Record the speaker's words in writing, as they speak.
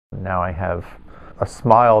Now I have a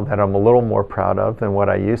smile that I'm a little more proud of than what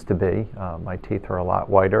I used to be. My teeth are a lot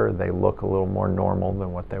whiter. They look a little more normal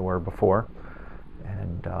than what they were before,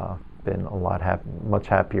 and been much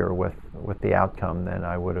happier with the outcome than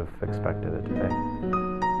I would have expected it to be.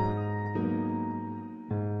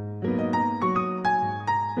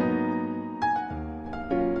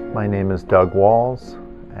 My name is Doug Walls,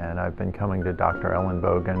 and I've been coming to Dr.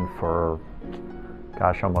 Ellenbogen for,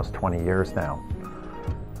 gosh, almost 20 years now.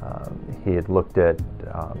 He had looked at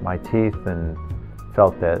my teeth and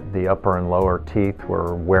felt that the upper and lower teeth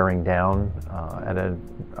were wearing down at an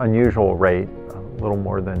unusual rate, a little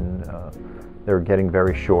more than they were getting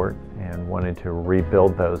very short, and wanted to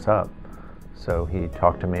rebuild those up. So he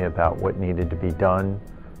talked to me about what needed to be done.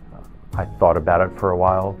 I thought about it for a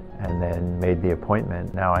while and then made the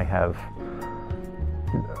appointment. Now I have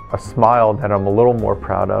a smile that I'm a little more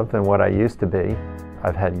proud of than what I used to be.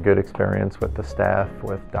 I've had good experience with the staff,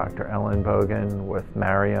 with Dr. Ellenbogen, with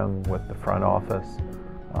Mariam, with the front office.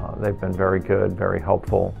 They've been very good, very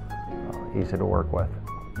helpful, easy to work with.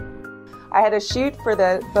 I had a shoot for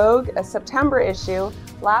the Vogue, a September issue,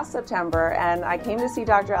 last September, and I came to see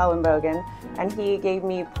Dr. Ellenbogen, and he gave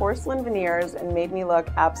me porcelain veneers and made me look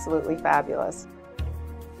absolutely fabulous.